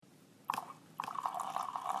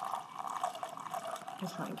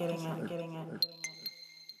Just not getting it.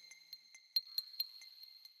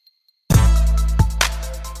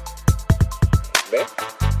 Ben?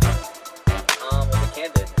 Well, to be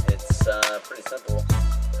candid, it's pretty simple.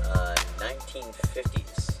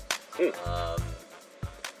 1950s.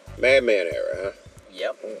 Madman era, huh?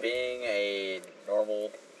 Yep. Being a normal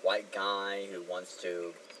white guy who wants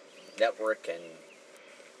to network and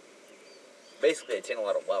basically attain a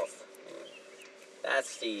lot of wealth,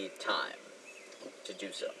 that's the time to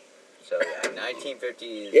do so. So, yeah,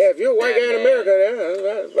 1950s. Yeah, if you're a white guy in America,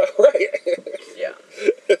 that's about right. Yeah.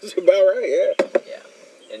 That's about right, yeah. Yeah.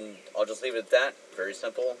 And I'll just leave it at that. Very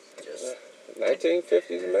simple. Just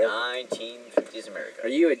 1950s America. 1950s America. Are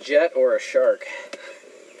you a jet or a shark?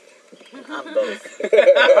 I'm both.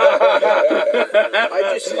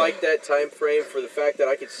 I just like that time frame for the fact that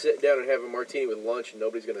I could sit down and have a martini with lunch and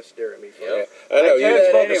nobody's going to stare at me. Yep. I know, You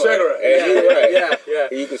can't smoke a cigarette. And you're right. Yeah.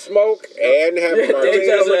 You can smoke and have a martini.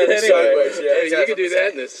 Dave look at me sideways. Yeah. You could do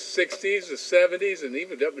that in the 60s, the 70s, and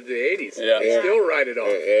even up to the 80s. Yeah. Still write it off.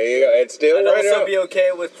 There you go. It's still I'd right also up. be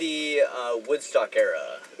okay with the Woodstock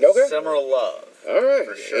era. Okay. Summer of Love. All right.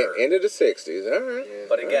 For sure. End of the 60s. All right. Yeah.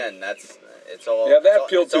 But again, it's all Yeah, that it's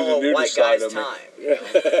appealed to all the a nudist white side guy's of me. time.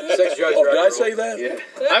 Sex, drugs, Oh, rock did I and say roll. that?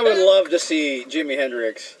 Yeah. I would love to see Jimi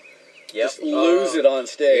Hendrix Yep. just lose it on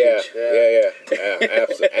stage. Yeah.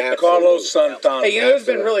 Absolutely. Carlos Santana. Hey, you know who's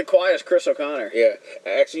been really quiet is Chris O'Connor. Yeah.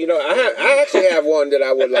 Actually, I actually have one that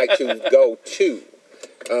I would like to go to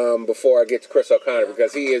before I get to Chris O'Connor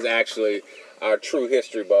because he is actually our true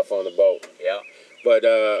history buff on the boat. Yeah. But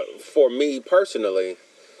for me personally,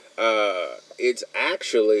 it's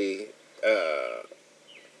actually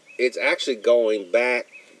going back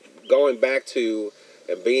to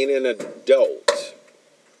being an adult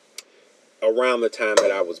around the time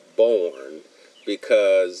that I was born,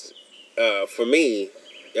 because for me,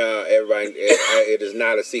 everybody, it is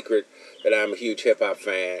not a secret that I'm a huge hip hop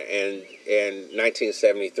fan, and in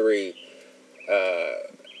 1973,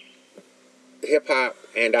 hip hop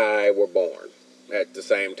and I were born at the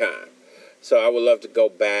same time. So I would love to go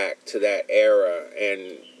back to that era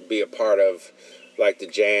and be a part of like the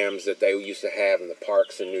jams that they used to have in the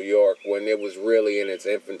parks in New York when it was really in its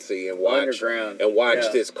infancy, and watch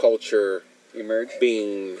this culture emerge,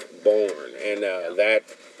 being born, and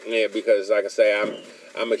because like I say,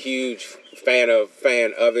 I'm a huge fan of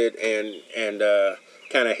it, and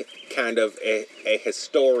kind of a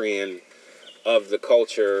historian of the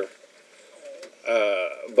culture,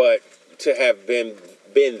 but to have been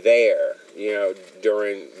there,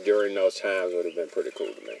 during those times would have been pretty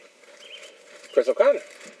cool to me. Chris O'Connor.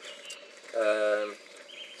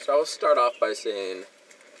 So I'll start off by saying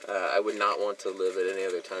I would not want to live at any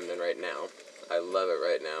other time than right now. I love it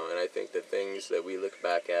right now, and I think the things that we look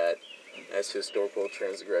back at as historical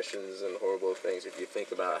transgressions and horrible things, if you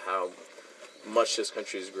think about how much this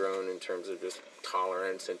country has grown in terms of just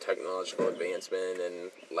tolerance and technological advancement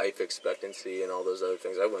and life expectancy and all those other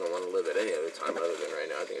things, I wouldn't want to live at any other time other than right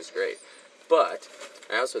now. I think it's great. But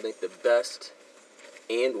I also think the best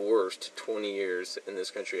and worst 20 years in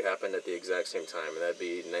this country happened at the exact same time, and that'd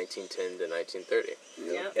be 1910 to 1930.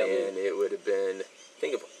 Yeah. And it would have been,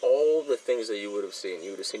 think of all the things that you would have seen. You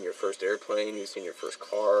would have seen your first airplane, you'd have seen your first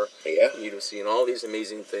car, you'd have seen all these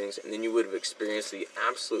amazing things, and then you would have experienced the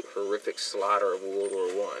absolute horrific slaughter of World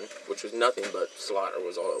War I, which was nothing but slaughter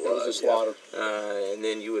was all it was. It was a slaughter. And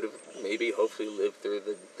then you would have maybe hopefully lived through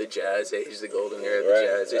the jazz age, the golden era of the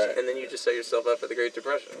jazz age, and then you just set yourself up for the Great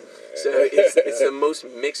Depression. So it's the most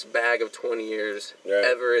mixed bag of 20 years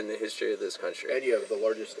ever in the history of this country. And you have the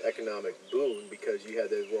largest economic boom because you had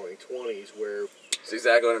those roaring 20s where... That's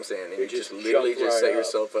exactly what I'm saying. And you just literally just set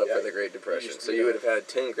yourself up for the Great Depression. So you would have had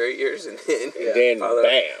 10 great years and then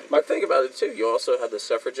bam. But think about it too. You also had the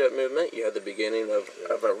suffragette movement. You had the beginning of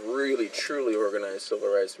a really, truly organized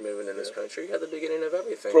civil rights movement in this country. You had the beginning of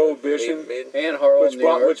everything. Prohibition. And Harlem,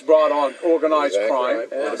 which brought on organized crime.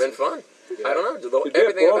 Would have been fun. I don't know. It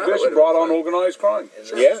did. Prohibition brought on organized crime.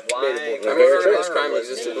 Yeah. I mean, organized crime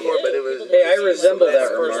existed before, but it was... Hey, I resemble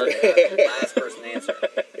that remark. Last person answer.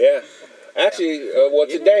 Yeah. Actually,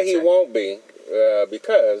 today he won't be,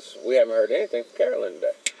 because we haven't heard anything from Carolyn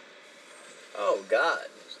today. Oh, God.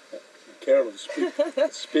 Carolyn,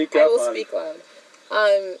 speak I up. will speak loud.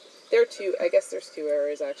 There's two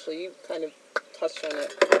eras, actually. You kind of touched on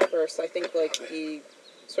it first. I think, like, the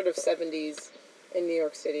sort of 70s in New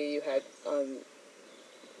York City, you had,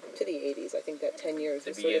 to the 80s, I think that 10 years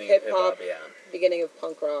was sort of hip-hop, beginning of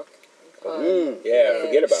punk rock.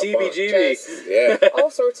 Forget about CBGB.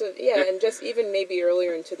 All sorts of, and just even maybe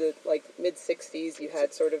earlier into the, like, mid-60s, you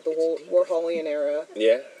had sort of the whole Warholian era.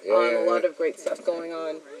 A lot of great stuff going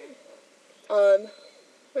on.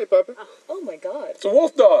 Hey, puppy. Oh my God. It's a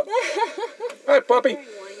wolf dog. Hi, puppy.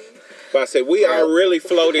 But I said we are really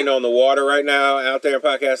floating on the water right now out there in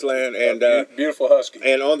podcast land, and Beautiful husky.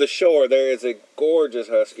 and on the shore there is a gorgeous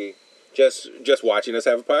husky just watching us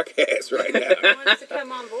have a podcast right now. He wants to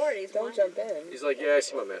come on board. He's Don't jump in. He's like, yeah, I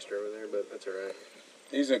see my master over there, but that's all right.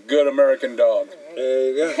 He's a good American dog. There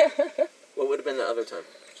you go. What would have been the other time?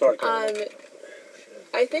 Sorry, Karen.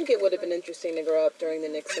 I think it would have been interesting to grow up during the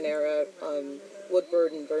Nixon era,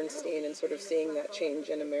 Woodward and Bernstein, and sort of seeing that change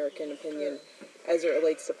in American opinion as it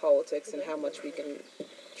relates to politics and how much we can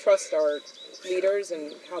trust our leaders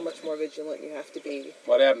and how much more vigilant you have to be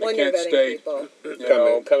What happened to when you're Kent vetting State? people. You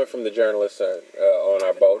know, Coming from the journalists on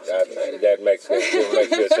our boat, that makes good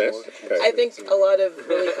sense. Okay. I think a lot of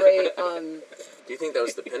really great. Do you think that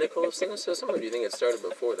was the pinnacle of cynicism, or do you think it started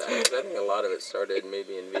before that? Because I think a lot of it started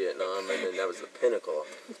maybe in Vietnam, and then that was the pinnacle,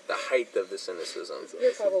 the height of the cynicism.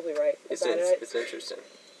 You're probably right It's about it. it's interesting.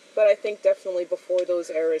 But I think definitely before those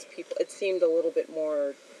eras, it seemed a little bit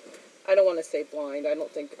more. I don't want to say blind. I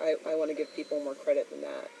don't think I want to give people more credit than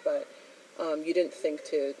that. But you didn't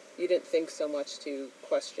think so much to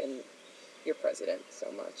question your president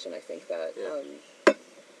so much, and I think that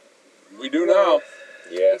we do now.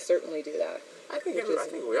 Yeah. we certainly do that. I think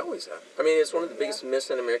we always have. I mean, it's one of the biggest myths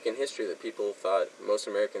in American history that people thought most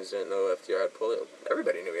Americans didn't know FDR had polio.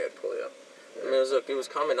 Everybody knew he had polio. I mean, it was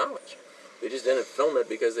common knowledge. They just didn't film it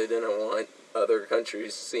because they didn't want other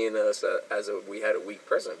countries seeing us as we had a weak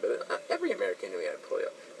president. But every American knew he had polio.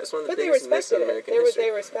 That's one of the But they biggest myths in respected it. American They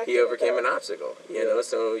history. respected He it, overcame though. an obstacle, you know.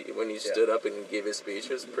 So when he stood up and gave his speech,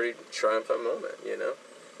 it was a pretty triumphant moment, you know.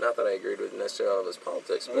 Not that I agreed with necessarily all of his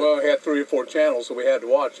politics, but Well, he had 3 or 4 channels, so we had to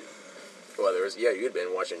watch it. well, there was you'd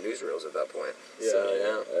been watching newsreels at that point. So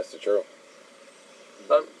yeah. That's the truth.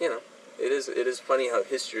 But you know, it is funny how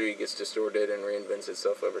history gets distorted and reinvents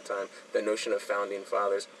itself over time. The notion of founding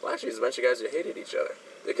fathers. Well, actually, it's a bunch of guys who hated each other.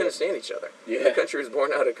 They couldn't stand each other. Yeah. The country was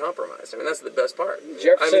born out of compromise. I mean, that's the best part.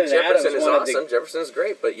 Jefferson I mean, and Jefferson Adams is wanted awesome. Jefferson's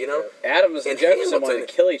great, but you know, Adams and Jefferson wanted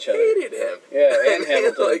to kill each other. hated him. Yeah, and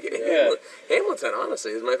Hamilton. Like, Hamilton,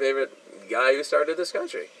 honestly, is my favorite guy who started this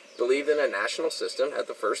country. Believed in a national system, had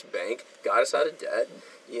the first bank, got us out of debt.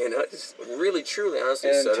 You know, just really, truly,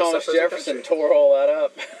 honestly, And set us Thomas up as a Jefferson country. tore all that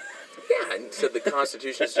up. Yeah, and said the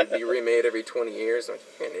Constitution should be remade every 20 years. I'm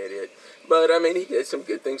like, an idiot. But, I mean, he did some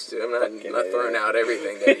good things, too. I'm not throwing out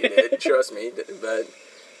everything that he did, trust me. But,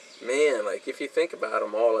 man, like, if you think about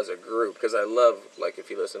them all as a group, because I love, like, if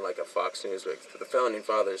you listen, like, a Fox News, like, the Founding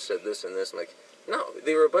Fathers said this and this, I'm like, no,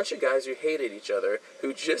 they were a bunch of guys who hated each other,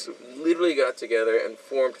 who just literally got together and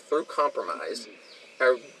formed, through compromise,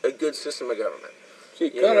 a good system of government.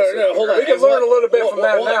 No, hold on. We can learn a little bit from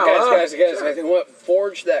that hold on, now, guys, huh? guys. I think what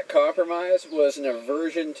forged that compromise was an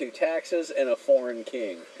aversion to taxes and a foreign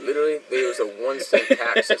king. Literally, there was a 1 cent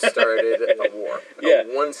tax that started a war. Yeah.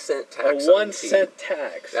 A 1 cent tax. A on 1 tea. cent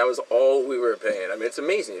tax. That was all we were paying. I mean, it's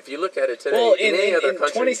amazing. If you look at it today, Well, in any other in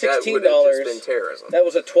country, that $2016 would have just been terrorism. That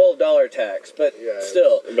was a $12 tax, but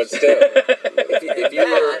still. But still,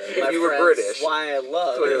 if you were British, Why I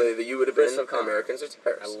love clearly that you would have been Chris O'Connor. Americans or I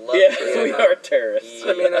terrorists. love Yeah, Chris we O'Connor. are terrorists.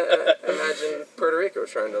 I mean, imagine Puerto Rico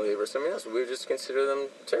trying to leave or something else. We would just consider them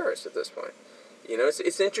terrorists at this point. You know,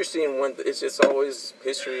 it's interesting when it's just always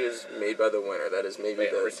history is made by the winner. That is maybe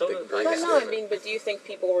Wait, we're the still in the But greatest no, I statement. mean, but do you think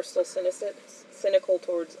people were still cynical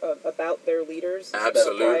towards about their leaders?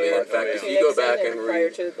 Absolutely. Prior In fact, to if you go Nixon back and and prior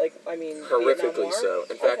read to Vietnam horrifically War? so.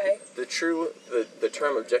 In fact, Okay. the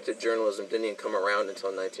term objective journalism didn't even come around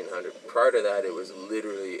until 1900. Prior to that, it was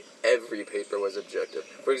literally every paper was objective.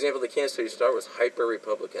 For example, the Kansas City Star was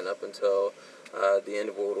hyper-Republican up until the end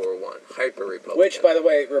of World War I. Hyper-Republican. Which, by the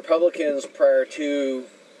way, Republicans prior to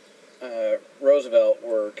Roosevelt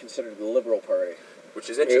were considered the Liberal Party. Which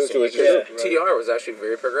is interesting. Which is because true. TR was actually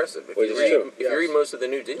very progressive. If Which you is read, true, if you read most of the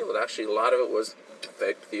New Deal, actually a lot of it was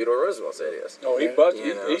Theodore Roosevelt's ideas. No, he busted.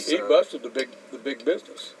 You know, he so- busted the big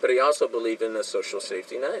business. But he also believed in a social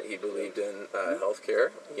safety net. He believed in health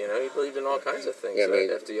care. You know, he believed in all kinds of things Yeah, I mean-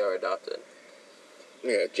 that FDR adopted.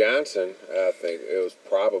 yeah, Johnson, I think it was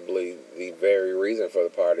probably the very reason for the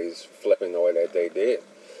parties flipping the way that they did.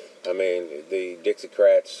 I mean, the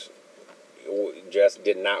Dixiecrats just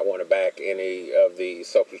did not want to back any of the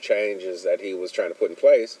social changes that he was trying to put in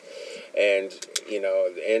place. And, you know,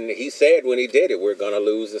 and he said when he did it, we're going to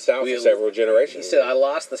lose the South for several generations. He said, I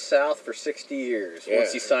lost the South for 60 years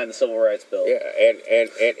once he signed the Civil Rights Bill. Yeah, and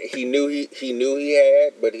he knew he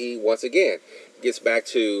had, but he once again gets back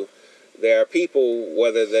to there are people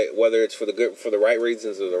whether it's for the right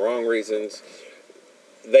reasons or the wrong reasons,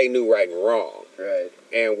 they knew right and wrong, Right.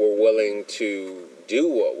 and were willing to do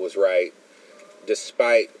what was right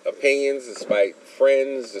despite opinions, despite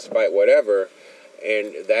friends, despite whatever,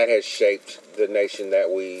 and that has shaped the nation that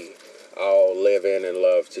we all live in and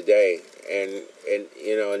love today. And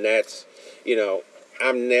you know, and that's, you know,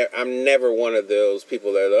 I'm never one of those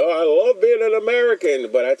people that, oh, I love being an American,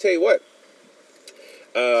 but I tell you what,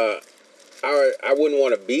 I wouldn't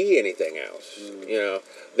want to be anything else. You know,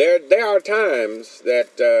 there are times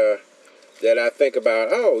that I think about,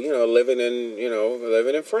 oh, you know, living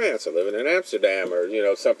in France or living in Amsterdam or, you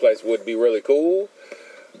know, someplace would be really cool,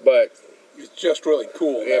 but It's just really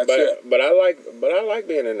cool. yeah, That's it. but I like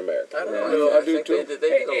being in America. I don't know. I I do think too. they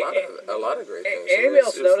did a lot of great things. Anybody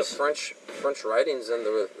else It was notice- the French writings and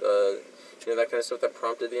the that kind of stuff that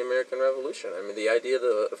prompted the American Revolution. I mean, the idea of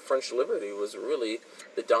the French liberty was really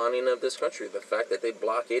the dawning of this country. The fact that they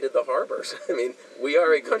blockaded the harbors. I mean, we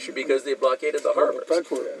are a country because they blockaded the harbors. French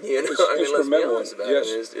were You know, I mean, let's be instrumental. honest about Yes.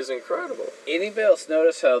 it. It's incredible. Anybody else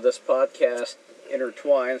notice how this podcast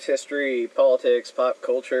intertwines history, politics, pop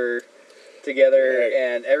culture together,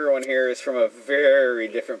 and everyone here is from a very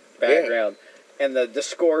different background, and the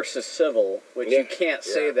discourse is civil, which you can't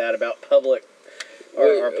say that about public or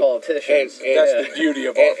our politicians. And That's the beauty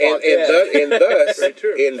of our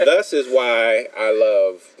podcast. and thus is why I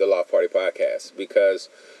love the Loft Party podcast, because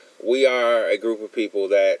we are a group of people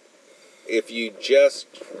that if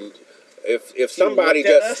somebody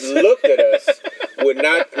just looked at us would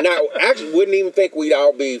not actually wouldn't even think we'd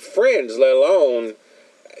all be friends, let alone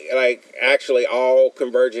like actually all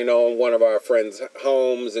converging on one of our friends'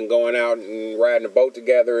 homes and going out and riding a boat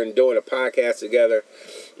together and doing a podcast together.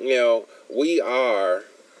 You know, we are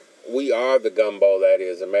the gumbo that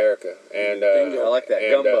is America, and I like that,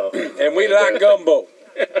 gumbo. And we like gumbo.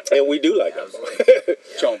 and we do like gumbo.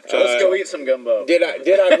 Chomp, chomp. Let's go eat some gumbo. Did I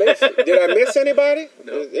miss anybody?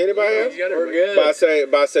 No. Anybody else? We're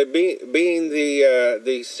good. By say being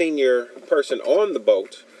the senior person on the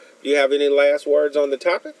boat, do you have any last words on the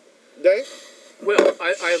topic, Dave? Well,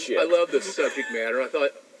 I love the subject matter. I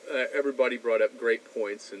thought everybody brought up great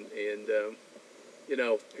points, and you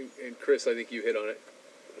know, and Chris, I think you hit on it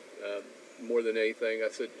more than anything. I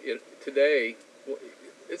said, today,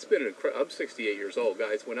 it's been I'm 68 years old,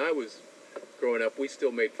 guys. When I was growing up, we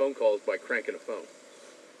still made phone calls by cranking a phone,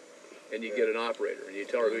 and you get an operator, and you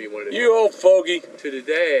tell her who you wanted to. You old fogey. To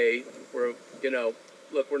today, we're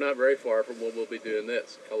look, we're not very far from when we'll be doing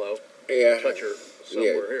this. Hello, Yeah. touch her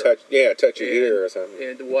somewhere here. Touch your ear or something.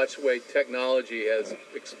 And to watch the way technology has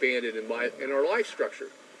expanded in our life structure.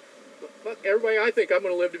 Look, everybody, I think I'm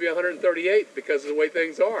going to live to be 138 because of the way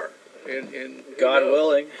things are. And who God knows?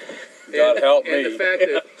 willing. God help me. And the fact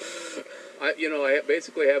that I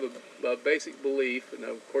basically have a basic belief, and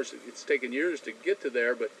of course it's taken years to get to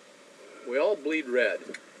there, but we all bleed red,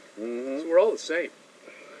 so we're all the same.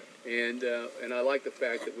 And I like the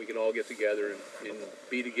fact that we can all get together and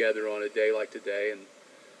be together on a day like today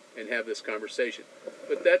and have this conversation.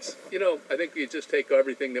 But that's, I think you just take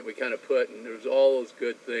everything that we kind of put, and there's all those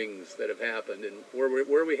good things that have happened, and where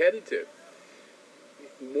are we headed to?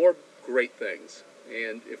 More great things.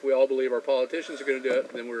 And if we all believe our politicians are going to do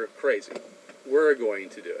it, then we're crazy. We're going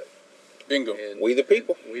to do it. Bingo. And We the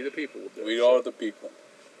people. We the people will do it. We are the people.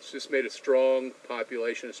 It's just made a strong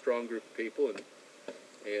population, a strong group of people, and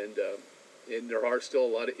there are still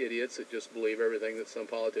a lot of idiots that just believe everything that some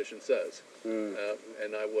politician says. And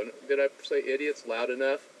did I say idiots loud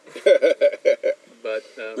enough? But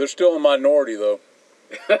They're still a minority, though.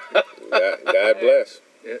 God bless.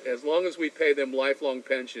 as long as we pay them lifelong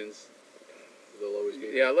pensions, They'll always be.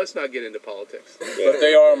 yeah, let's not get into politics. Yeah. But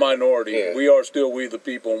they are a minority. Yeah. We are still we the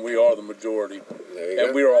people, and we are the majority. There you And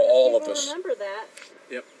go. we are all of People us. remember that.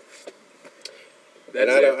 And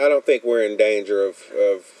That's I don't think we're in danger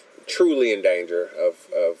of truly in danger of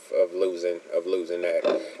losing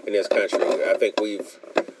that in this country. I think we've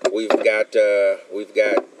got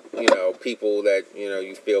people that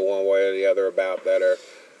you feel one way or the other about that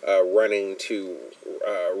are running to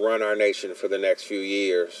run our nation for the next few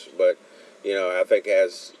years. But I think,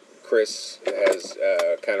 as Chris has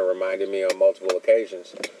kind of reminded me on multiple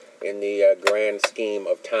occasions, in the grand scheme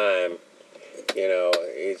of time,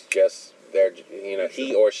 it's just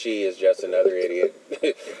he or she is just another idiot,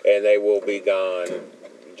 and they will be gone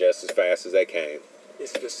just as fast as they came.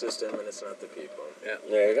 It's the system, and it's not the people. Yeah.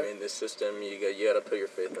 There you I go. mean, the system. You got to put your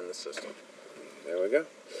faith in the system. There we go.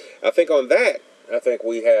 I think on that, I think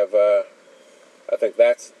we have. I think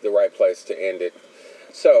that's the right place to end it.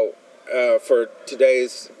 So, for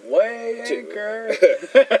today's Way anchor.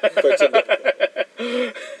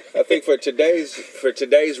 I think for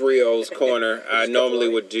today's Rio's Corner, I normally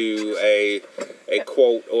would do a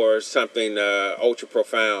quote or something ultra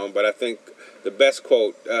profound, but I think the best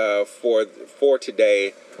quote for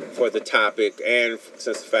today, for the topic, and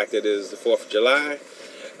since the fact that it is the 4th of July,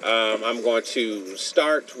 I'm going to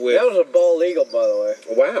start with. That was a bald eagle, by the way.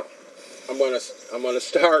 Wow. I'm gonna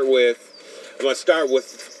start with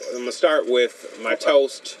my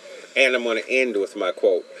toast, and I'm gonna end with my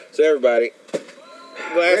quote. So everybody,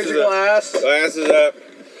 Raise your glass. glasses up,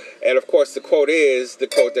 and of course the quote is the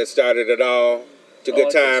quote that started it all. To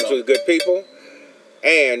good times with good people,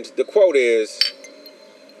 and the quote is,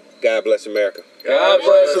 "God bless America." God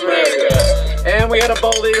bless America. And we had a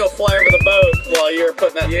bald eagle fly over the boat while you were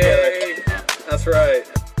putting that together. That's right.